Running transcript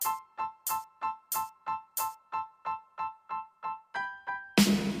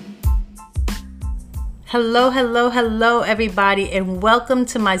Hello, hello, hello, everybody, and welcome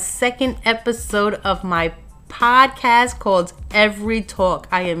to my second episode of my podcast called Every Talk.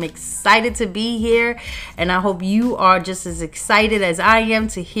 I am excited to be here, and I hope you are just as excited as I am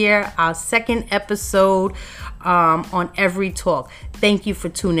to hear our second episode on Every Talk. Thank you for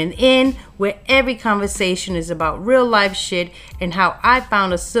tuning in, where every conversation is about real life shit and how I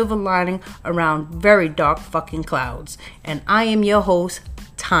found a silver lining around very dark fucking clouds. And I am your host,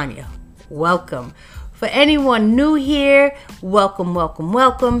 Tanya. Welcome. For anyone new here, welcome, welcome,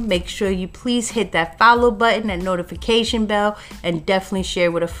 welcome. Make sure you please hit that follow button, that notification bell, and definitely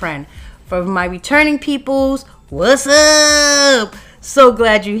share with a friend. For my returning peoples, what's up? So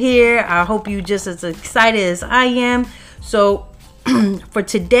glad you're here. I hope you're just as excited as I am. So for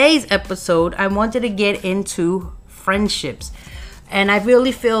today's episode, I wanted to get into friendships. And I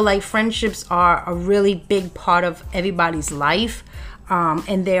really feel like friendships are a really big part of everybody's life.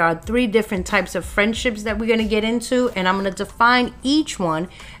 And there are 3 different types of friendships that we're going to get into, and I'm going to define each one,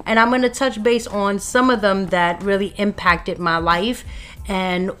 and I'm going to touch base on some of them that really impacted my life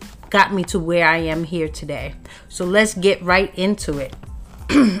and got me to where I am here today. So let's get right into it.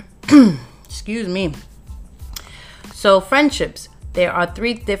 Excuse me. So friendships, there are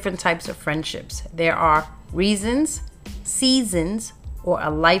 3 different types of friendships. There are reasons, seasons, or a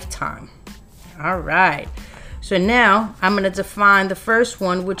lifetime. All right. So now I'm going to define the first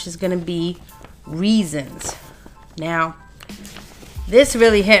one, which is going to be reasons. Now, this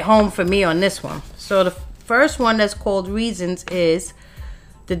really hit home for me on this one. So the first one that's called reasons is,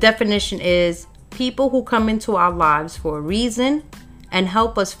 the definition is people who come into our lives for a reason and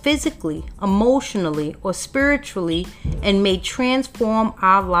help us physically, emotionally, or spiritually and may transform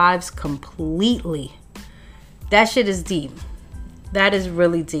our lives completely. That shit is deep. That is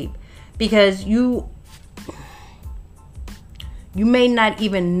really deep. Because you may not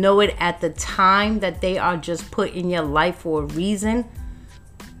even know it at the time that they are just put in your life for a reason.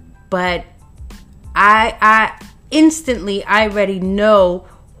 But I instantly already know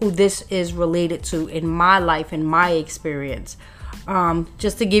who this is related to in my life, in my experience.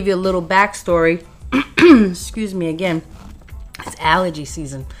 Just to give you a little backstory. Excuse me again. It's allergy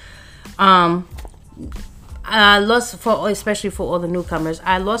season. I lost, especially for all the newcomers,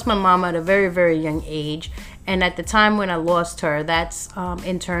 I lost my mom at a very, very young age. And at the time when I lost her, that's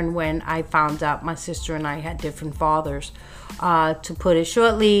in turn when I found out my sister and I had different fathers. To put it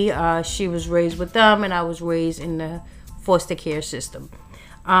shortly, she was raised with them and I was raised in the foster care system.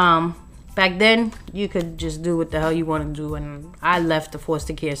 Back then, you could just do what the hell you want to do. And I left the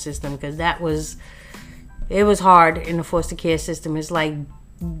foster care system because it was hard in the foster care system. It's like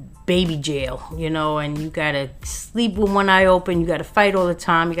baby jail, and you got to sleep with one eye open. You got to fight all the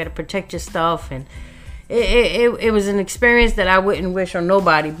time. You got to protect your stuff. And it was an experience that I wouldn't wish on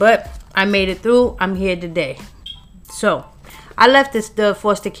nobody, but I made it through. I'm here today. So I left the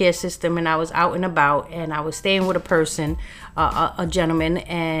foster care system and I was out and about and I was staying with a person, a gentleman,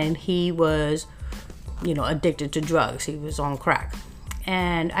 and he was, addicted to drugs. He was on crack.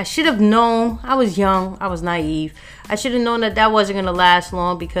 And I should have known, I was young, I was naive. I should have known that wasn't going to last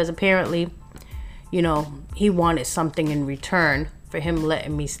long because apparently, he wanted something in return for him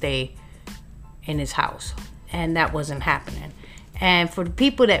letting me stay in his house, and that wasn't happening. And for the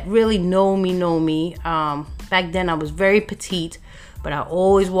people that really know me, back then I was very petite, but I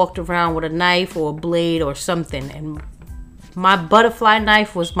always walked around with a knife or a blade or something, and my butterfly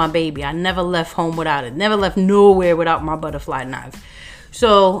knife was my baby. I never left home without it, never left nowhere without my butterfly knife.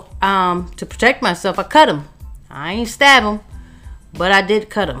 So to protect myself, I cut him. I ain't stab him, but I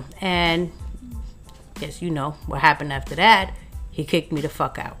did cut him. And yes, you know what happened after that. He kicked me the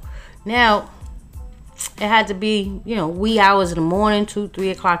fuck out. Now, it had to be, wee hours in the morning,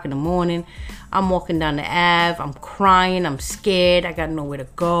 2-3 o'clock in the morning. I'm walking down the Ave. I'm crying. I'm scared. I got nowhere to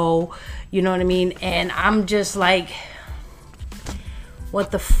go. You know what I mean? And I'm just like,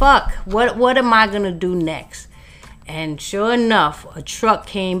 what the fuck? What am I going to do next? And sure enough, a truck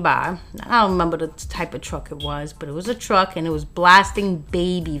came by. I don't remember the type of truck it was, but it was a truck and it was blasting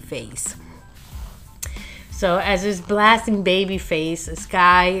Babyface. So as it's blasting Babyface, this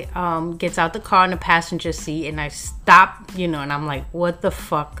guy gets out the car in the passenger seat and I stop, and I'm like, what the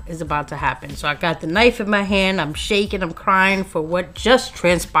fuck is about to happen? So I got the knife in my hand. I'm shaking. I'm crying for what just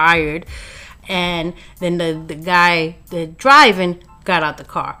transpired. And then the guy, the driving, got out the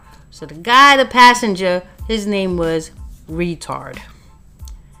car. So the guy, the passenger, his name was Retard.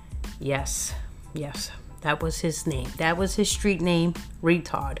 Yes, that was his name. That was his street name,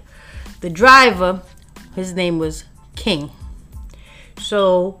 Retard. The driver, his name was King.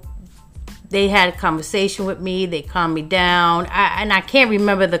 So They had a conversation with me. They calmed me down. And I can't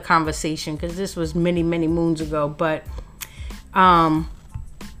remember the conversation because this was many, many moons ago. But to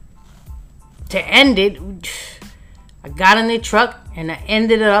end it, I got in the truck and I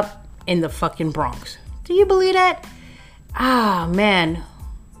ended up in the fucking Bronx. Do you believe that? Ah, man.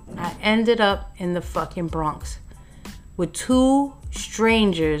 I ended up in the fucking Bronx with two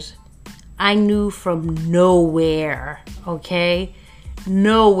strangers I knew from nowhere, okay?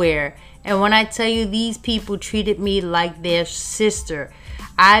 Nowhere. And when I tell you these people treated me like their sister,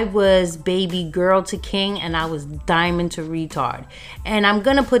 I was baby girl to king and I was diamond to retard. And I'm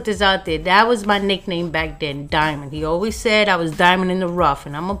going to put this out there. That was my nickname back then, Diamond. He always said I was diamond in the rough.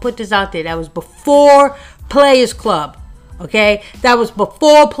 And I'm going to put this out there. That was before Players Club, okay? That was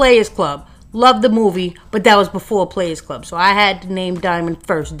before Players Club. Loved the movie, but that was before Players Club. So I had the name Diamond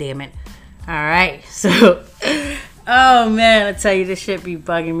first, damn it. All right, so, oh man, I tell you, this shit be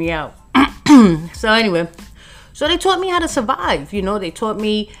bugging me out. So anyway, so they taught me how to survive. You know, they taught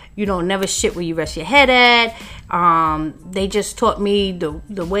me, you know, never shit where you rest your head at. They just taught me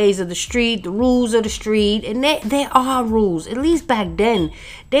the ways of the street, the rules of the street. And there are rules. At least back then,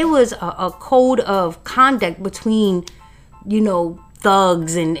 there was a code of conduct between, you know,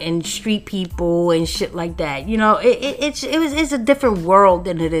 thugs and street people and shit like that. You know, it's a different world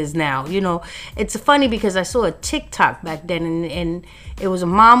than it is now. You know, it's funny because I saw a TikTok back then and it was a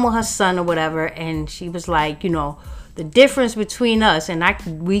mom with her son or whatever, and she was like, you know, the difference between us, and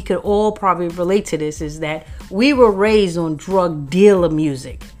we could all probably relate to this, is that we were raised on drug dealer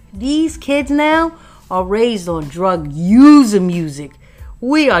music. These kids now are raised on drug user music.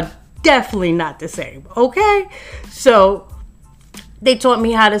 We are definitely not the same, okay? So they taught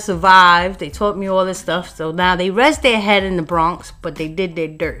me how to survive. They taught me all this stuff. So now they rest their head in the Bronx, but they did their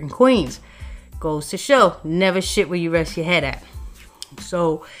dirt in Queens. Goes to show, never shit where you rest your head at.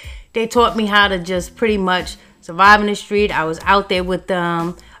 So they taught me how to just pretty much survive in the street. I was out there with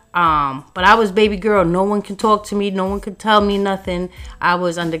them. But I was baby girl. No one can talk to me. No one could tell me nothing. I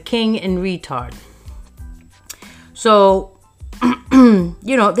was under king and retard. So, you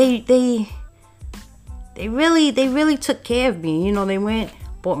know, they really took care of me. You know, they went,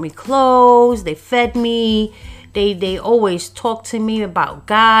 bought me clothes, they fed me. They always talked to me about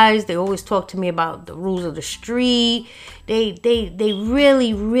guys. They always talked to me about the rules of the street. They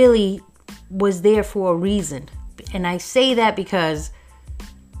really, really was there for a reason. And I say that because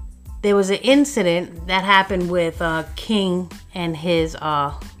there was an incident that happened with King and his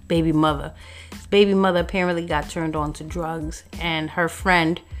baby mother. His baby mother apparently got turned on to drugs, and her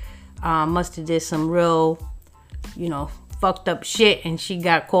friend must have did some real, you know, fucked up shit, and she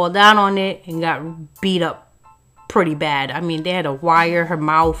got called out on it and got beat up pretty bad. I mean, they had to wire her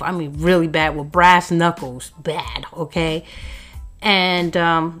mouth. I mean, really bad, with brass knuckles. Bad, okay? And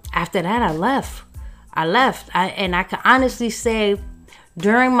after that, I left. And I can honestly say,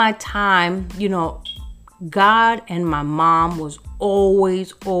 during my time, you know, God and my mom was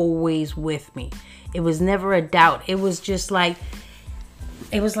always with me. It was never a doubt. It was just like,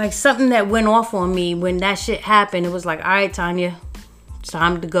 it was like something that went off on me when that shit happened. It was like, all right, Tanya, it's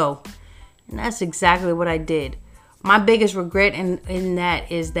time to go. And that's exactly what I did. My biggest regret in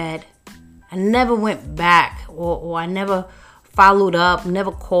that is that I never went back or I never followed up,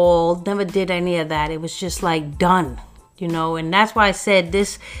 never called, never did any of that. It was just like done, you know. And that's why I said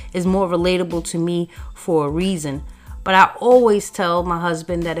this is more relatable to me for a reason. But I always tell my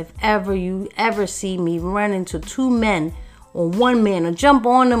husband that if ever you ever see me run into two men or one man or jump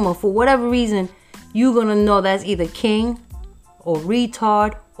on them or for whatever reason, you're going to know that's either king or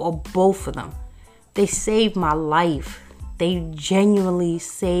retard or both of them. They saved my life. They genuinely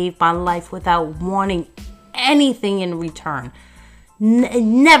saved my life without wanting anything in return.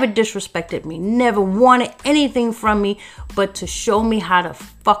 Never disrespected me. Never wanted anything from me but to show me how to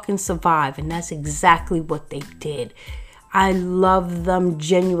fucking survive. And that's exactly what they did. I love them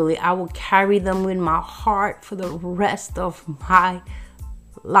genuinely. I will carry them in my heart for the rest of my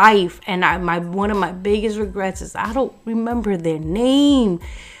life. And one of my biggest regrets is I don't remember their name.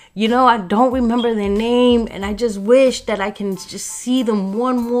 You know, I don't remember their name, and I just wish that I can just see them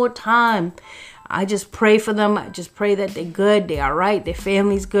one more time. I just pray for them. I just pray that they're good, they're all right, their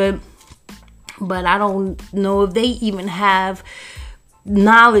family's good. But I don't know if they even have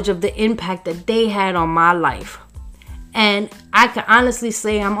knowledge of the impact that they had on my life. And I can honestly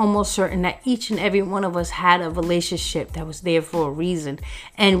say I'm almost certain that each and every one of us had a relationship that was there for a reason.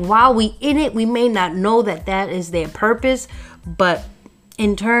 And while we in it, we may not know that that is their purpose, but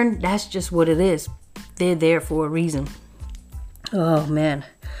in turn, that's just what it is. They're there for a reason. Oh, man.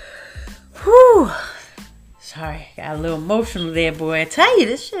 Whew. Sorry, got a little emotional there, boy. I tell you,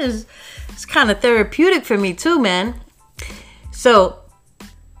 this shit is, It's kind of therapeutic for me too, man. So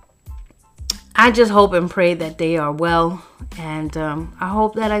I just hope and pray that they are well. And I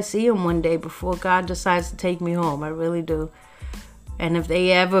hope that I see them one day before God decides to take me home. I really do. And if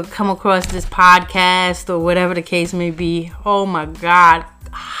they ever come across this podcast or whatever the case may be, oh my God,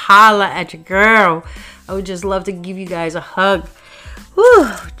 holla at your girl. I would just love to give you guys a hug. Whew,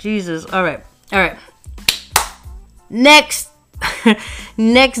 Jesus. All right. Next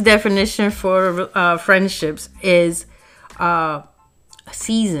definition for friendships is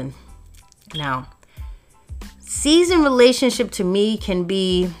season. Now, season relationship to me can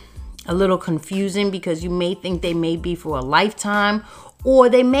be a little confusing because you may think they may be for a lifetime, or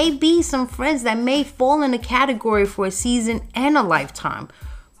they may be some friends that may fall in the category for a season and a lifetime.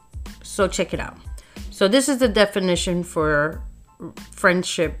 So check it out. So this is the definition for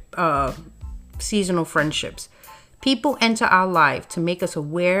friendship, seasonal friendships. People enter our life to make us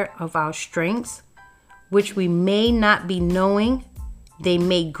aware of our strengths, which we may not be knowing. They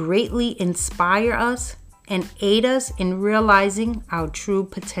may greatly inspire us and aid us in realizing our true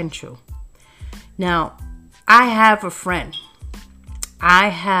potential. Now, I have a friend. I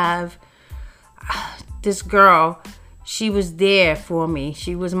have this girl. She was there for me.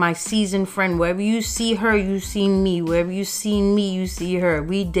 She was my seasoned friend. Wherever you see her, you see me. Wherever you see me, you see her.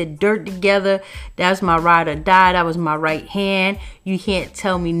 We did dirt together. That's my ride or die. That was my right hand. You can't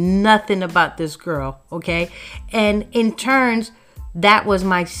tell me nothing about this girl, okay? And in turns, that was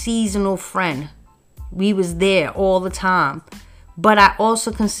my seasonal friend. We was there all the time. But I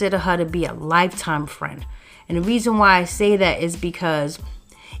also consider her to be a lifetime friend. And the reason why I say that is because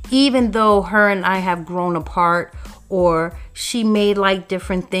even though her and I have grown apart, or she may like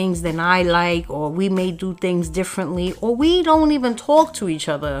different things than I like, or we may do things differently, or we don't even talk to each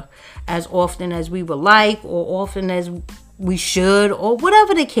other as often as we would like, or often as we should, or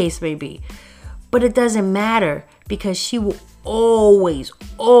whatever the case may be. But it doesn't matter, because she will always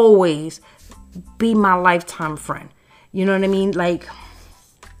be my lifetime friend. You know what I mean? Like,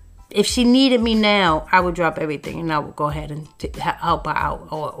 if she needed me now, I would drop everything and I would go ahead and help her out,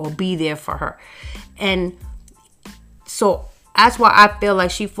 or be there for her. And so that's why I feel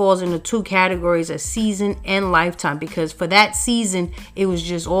like she falls into two categories, a season and lifetime, because for that season, it was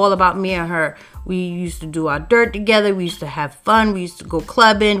just all about me and her. We used to do our dirt together. We used to have fun. We used to go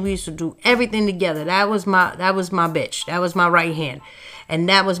clubbing. We used to do everything together. That was my bitch. That was my right hand. And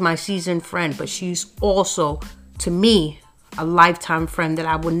that was my seasoned friend. But she's also, to me, a lifetime friend that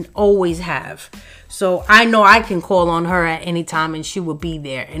I wouldn't always have. So I know I can call on her at any time and she will be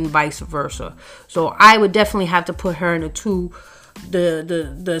there, and vice versa. So I would definitely have to put her in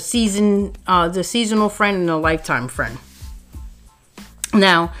the seasonal friend and the lifetime friend.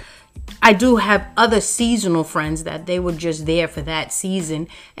 Now, I do have other seasonal friends that they were just there for that season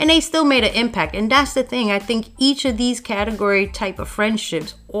and they still made an impact. And that's the thing. I think each of these category type of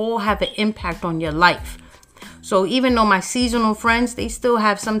friendships all have an impact on your life. So even though my seasonal friends, they still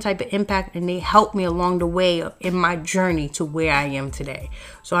have some type of impact and they help me along the way in my journey to where I am today.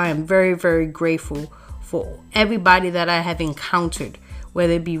 So I am very, very grateful for everybody that I have encountered,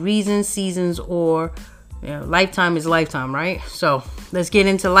 whether it be reasons, seasons, or lifetime is lifetime, right? So let's get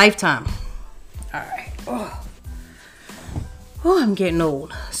into lifetime. All right. Oh, I'm getting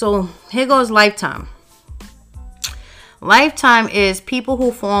old. So here goes lifetime. Lifetime is people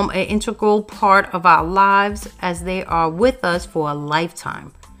who form an integral part of our lives as they are with us for a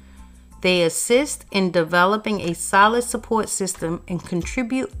lifetime. They assist in developing a solid support system and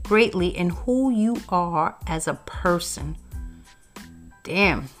contribute greatly in who you are as a person.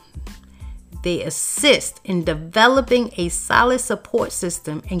 Damn. They assist in developing a solid support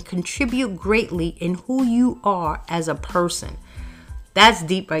system and contribute greatly in who you are as a person. That's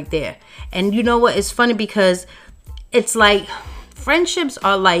deep right there. And you know what? It's funny because it's like friendships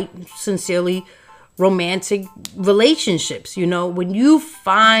are like sincerely romantic relationships. You know, when you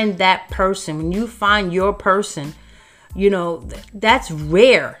find that person, when you find your person, you know, that's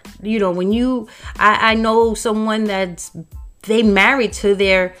rare. You know, when I know someone they married to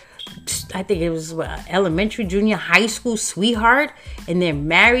their, I think it was elementary, junior, high school sweetheart, and they're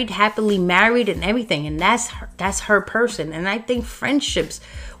married, happily married and everything. And that's her person. And I think friendships,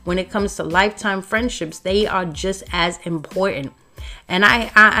 when it comes to lifetime friendships, they are just as important. And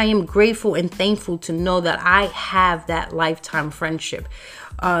I am grateful and thankful to know that I have that lifetime friendship.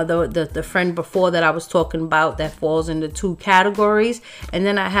 The friend before that I was talking about that falls into two categories. And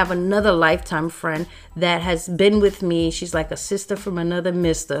then I have another lifetime friend that has been with me. She's like a sister from another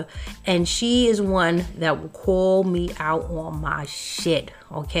mister. And she is one that will call me out on my shit.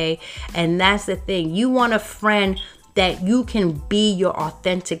 Okay. And that's the thing. You want a friend that you can be your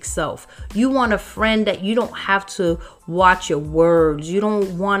authentic self. You want a friend that you don't have to watch your words. You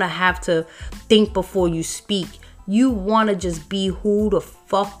don't want to have to think before you speak. You want to just be who the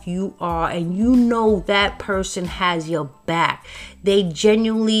fuck you are, and you know that person has your back. They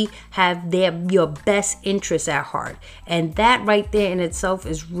genuinely have your best interests at heart. And that right there in itself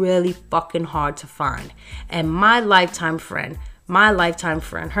is really fucking hard to find. And my lifetime friend,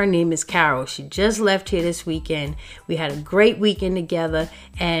 her name is Carol. She just left here this weekend. We had a great weekend together.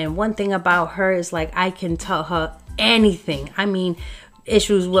 And one thing about her is like, I can tell her anything. I mean,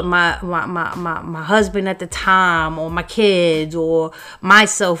 issues with my husband at the time, or my kids, or my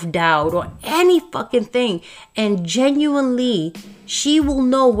self-doubt, or any fucking thing. And genuinely, she will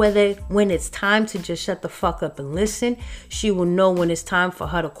know when it's time to just shut the fuck up and listen. She will know when it's time for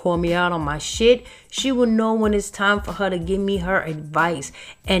her to call me out on my shit. She will know when it's time for her to give me her advice.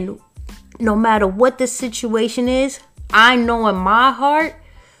 And no matter what the situation is, I know in my heart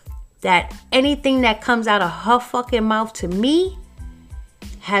that anything that comes out of her fucking mouth to me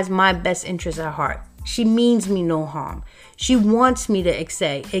has my best interest at heart. She means me no harm. She wants me to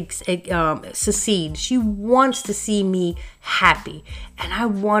succeed. She wants to see me happy. And I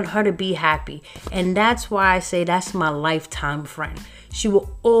want her to be happy. And that's why I say that's my lifetime friend. She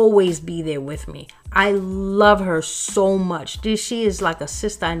will always be there with me. I love her so much. She is like a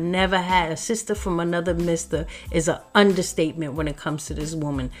sister I never had. A sister from another mister is an understatement when it comes to this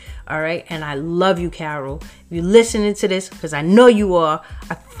woman. All right? And I love you, Carol. If you're listening to this, because I know you are,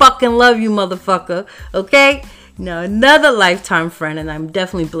 I fucking love you, motherfucker. Okay? Now, another lifetime friend, and I'm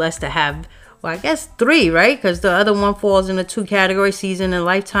definitely blessed to have, well, I guess 3, right? Because the other one falls in the 2 categories, season and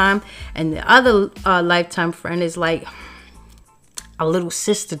lifetime. And the other lifetime friend is like a little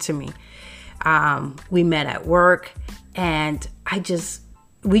sister to me. We met at work, and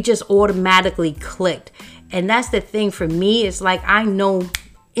we just automatically clicked. And that's the thing for me. It's like I know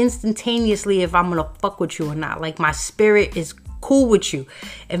instantaneously if I'm gonna fuck with you or not. Like, my spirit is cool with you.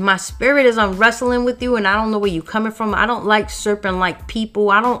 If my spirit is on wrestling with you and I don't know where you coming from, I don't like serpent like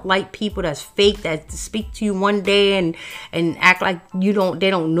people. I don't like people that's fake, that speak to you one day and act like they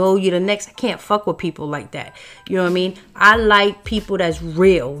don't know you the next. I can't fuck with people like that. You know what I mean? I like people that's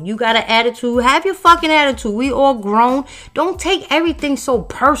real. You got an attitude, have your fucking attitude. We all grown. Don't take everything so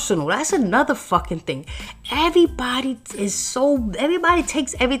personal. That's another fucking thing. Everybody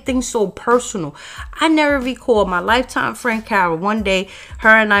takes everything so personal. I never recall my lifetime friend Carol. One day, her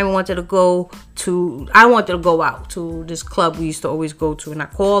and I wanted to go out to this club we used to always go to, and I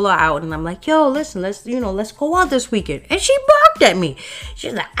call her out and I'm like, yo, listen, let's go out this weekend. And she barked at me.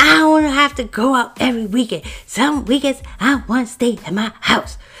 She's like, I don't have to go out every weekend. Some weekends I want to stay at my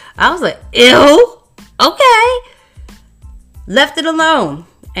house. I was like, ew, okay. Left it alone.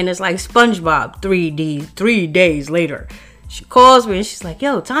 And it's like SpongeBob 3 days later. She calls me and she's like,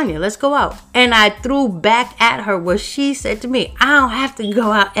 yo, Tanya, let's go out. And I threw back at her what she said to me. I don't have to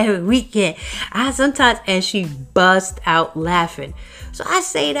go out every weekend. And she bust out laughing. So I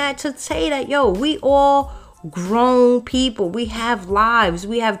say that to say that, yo, we all grown people. We have lives.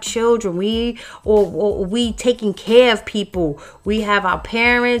 We have children. We taking care of people. We have our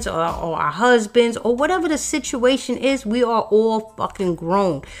parents or our husbands or whatever the situation is. We are all fucking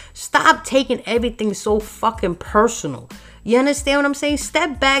grown. Stop taking everything so fucking personal. You understand what I'm saying?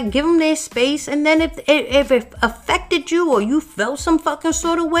 Step back, give them their space, and then if it affected you or you felt some fucking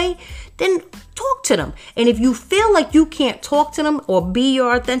sort of way, then talk to them. And if you feel like you can't talk to them or be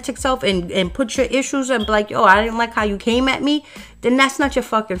your authentic self and put your issues and be like, yo, I didn't like how you came at me, then that's not your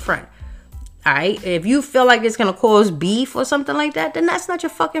fucking friend. All right? If you feel like it's going to cause beef or something like that, then that's not your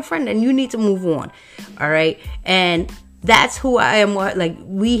fucking friend, and you need to move on. All right? And that's who I am. Like,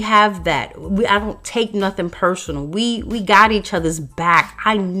 we have that. I don't take nothing personal. We got each other's back.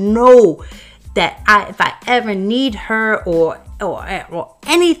 I know that if I ever need her or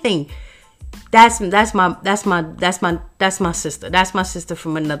anything, that's my sister. That's my sister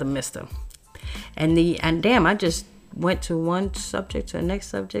from another mister. And damn, I just went to one subject to the next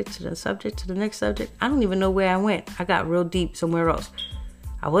subject to the subject to the next subject. I don't even know where I went. I got real deep somewhere else.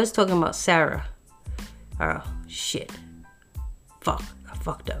 I was talking about Sarah. Oh shit. Fuck, I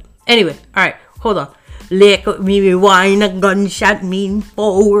fucked up. Anyway, all right, hold on. Let me rewind, a gunshot mean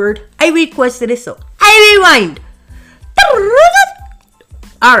forward. I requested it, so I rewind.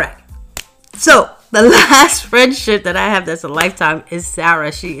 All right. So, the last friendship that I have that's a lifetime is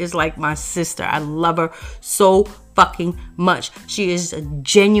Sarah. She is like my sister. I love her so fucking much. She is a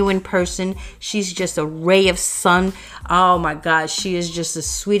genuine person. She's just a ray of sun. Oh my God, she is just as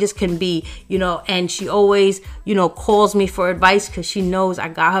sweet as can be, you know, and she always, you know, calls me for advice because she knows I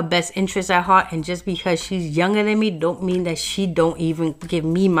got her best interest at heart. And just because she's younger than me don't mean that she don't even give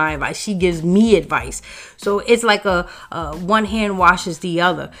me my advice. She gives me advice. So it's like a one hand washes the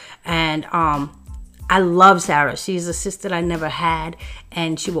other. And I love Sarah. She's a sister that I never had,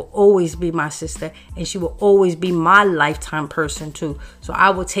 and she will always be my sister, and she will always be my lifetime person too. So I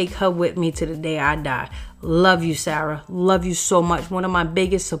will take her with me to the day I die. Love you, Sarah. Love you so much. One of my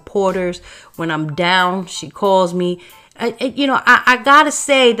biggest supporters. When I'm down, she calls me. I gotta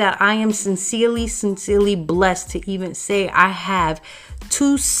say that I am sincerely blessed to even say I have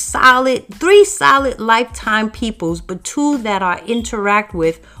three solid lifetime peoples, but two that I interact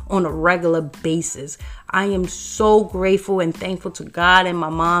with on a regular basis. I am so grateful and thankful to God and my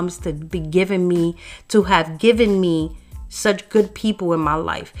moms to have given me such good people in my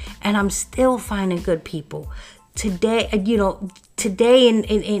life. And I'm still finding good people. Today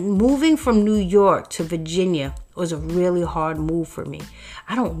in moving from New York to Virginia was a really hard move for me.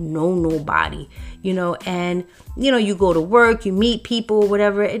 I don't know nobody, and you go to work, you meet people,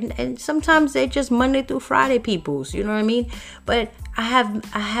 whatever, and sometimes they're just Monday through Friday peoples, you know what I mean? But I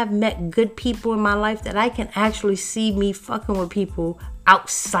have met good people in my life that I can actually see me fucking with people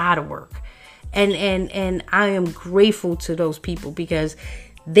outside of work. And I am grateful to those people because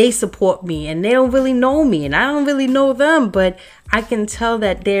they support me and they don't really know me and I don't really know them, but I can tell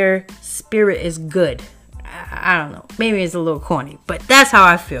that their spirit is good. I don't know. Maybe it's a little corny, but that's how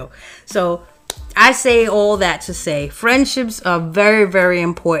I feel. So I say all that to say friendships are very, very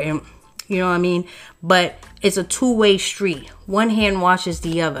important. You know what I mean? But it's a two-way street. One hand washes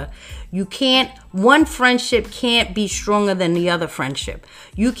the other. One friendship can't be stronger than the other friendship.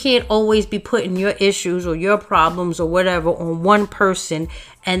 You can't always be putting your issues or your problems or whatever on one person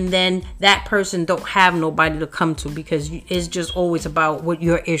and then that person don't have nobody to come to because it's just always about what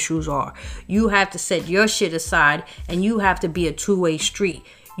your issues are. You have to set your shit aside and you have to be a two-way street.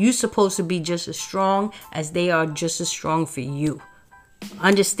 You're supposed to be just as strong as they are just as strong for you.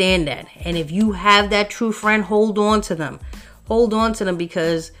 Understand that. And if you have that true friend, hold on to them. Hold on to them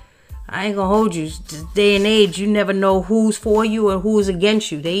because I ain't gonna hold you. This day and age, you never know who's for you and who's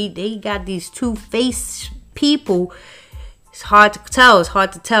against you. They got these two-faced people. It's hard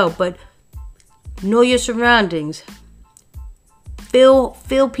to tell, but know your surroundings. Feel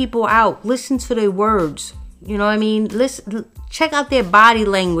people out. Listen to their words. You know what I mean? Check out their body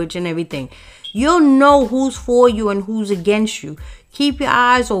language and everything. You'll know who's for you and who's against you. Keep your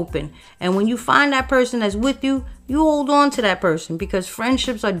eyes open. And when you find that person that's with you, you hold on to that person because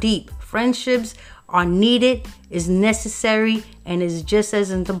friendships are deep. Friendships are needed, is necessary, and is just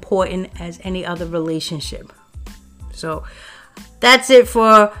as important as any other relationship. So that's it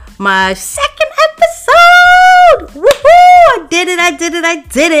for my second episode. Woohoo! I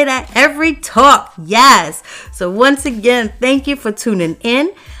did it at Every Talk. Yes. So once again, thank you for tuning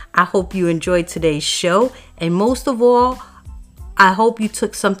in. I hope you enjoyed today's show. And most of all, I hope you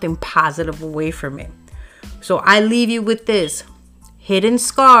took something positive away from it. So I leave you with this. Hidden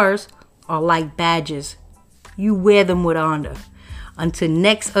scars are like badges. You wear them with honor. Until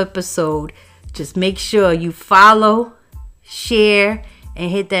next episode, just make sure you follow, share,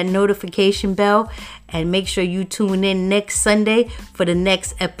 and hit that notification bell. And make sure you tune in next Sunday for the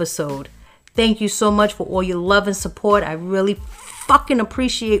next episode. Thank you so much for all your love and support. I really fucking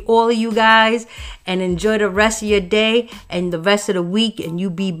appreciate all of you guys. And enjoy the rest of your day and the rest of the week. And you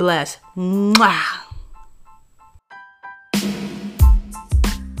be blessed. Mwah.